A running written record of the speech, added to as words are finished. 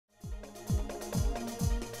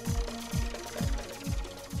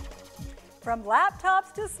From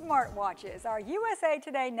laptops to smartwatches, our USA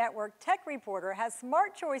Today Network tech reporter has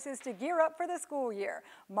smart choices to gear up for the school year.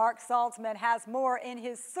 Mark Saltzman has more in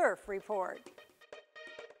his Surf Report.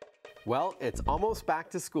 Well, it's almost back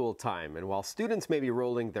to school time, and while students may be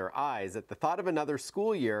rolling their eyes at the thought of another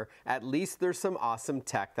school year, at least there's some awesome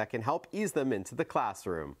tech that can help ease them into the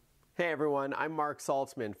classroom. Hey everyone, I'm Mark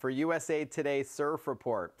Saltzman for USA Today Surf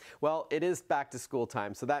Report. Well, it is back to school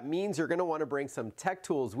time, so that means you're going to want to bring some tech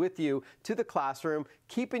tools with you to the classroom,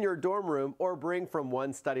 keep in your dorm room, or bring from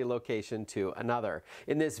one study location to another.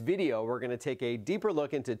 In this video, we're going to take a deeper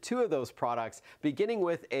look into two of those products, beginning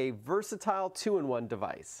with a versatile 2-in-1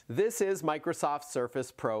 device. This is Microsoft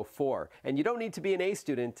Surface Pro 4, and you don't need to be an A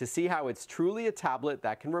student to see how it's truly a tablet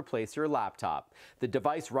that can replace your laptop. The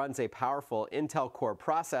device runs a powerful Intel Core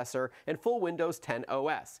processor and full Windows 10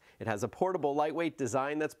 OS. It has a portable, lightweight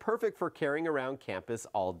design that's perfect for carrying around campus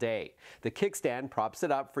all day. The kickstand props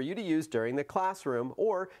it up for you to use during the classroom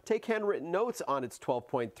or take handwritten notes on its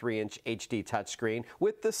 12.3-inch HD touchscreen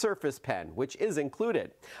with the Surface Pen, which is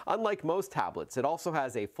included. Unlike most tablets, it also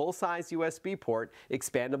has a full-size USB port,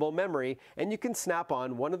 expandable memory, and you can snap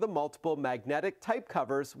on one of the multiple magnetic type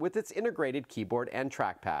covers with its integrated keyboard and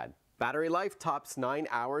trackpad. Battery life tops 9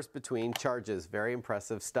 hours between charges. Very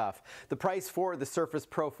impressive stuff. The price for the Surface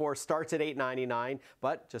Pro 4 starts at $899,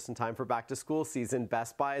 but just in time for back to school season,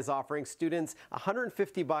 Best Buy is offering students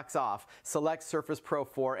 $150 off select Surface Pro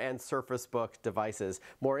 4 and Surface Book devices.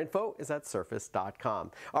 More info is at surface.com.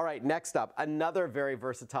 All right, next up, another very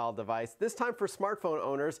versatile device, this time for smartphone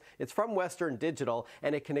owners. It's from Western Digital,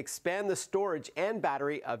 and it can expand the storage and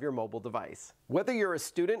battery of your mobile device. Whether you're a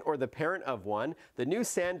student or the parent of one, the new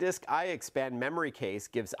SanDisk iExpand memory case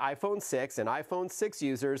gives iPhone 6 and iPhone 6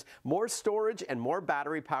 users more storage and more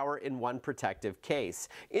battery power in one protective case,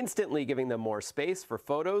 instantly giving them more space for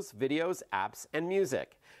photos, videos, apps, and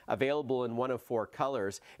music. Available in one of 4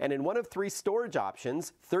 colors and in one of 3 storage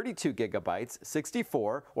options, 32 gigabytes,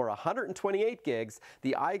 64, or 128 gigs,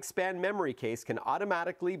 the iExpand memory case can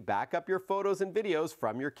automatically back up your photos and videos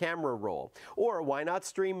from your camera roll. Or why not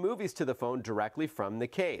stream movies to the phone directly from the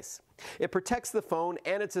case? It protects the phone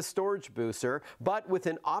and it's a storage booster, but with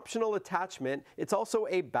an optional attachment, it's also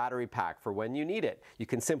a battery pack for when you need it. You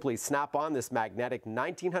can simply snap on this magnetic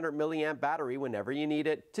 1900 milliamp battery whenever you need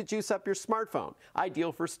it to juice up your smartphone,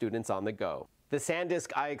 ideal for students on the go. The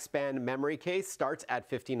SanDisk iExpand memory case starts at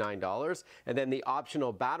 $59, and then the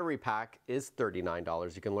optional battery pack is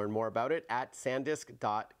 $39. You can learn more about it at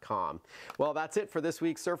sandisk.com. Well, that's it for this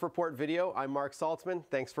week's Surf Report video. I'm Mark Saltzman.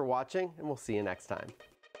 Thanks for watching, and we'll see you next time.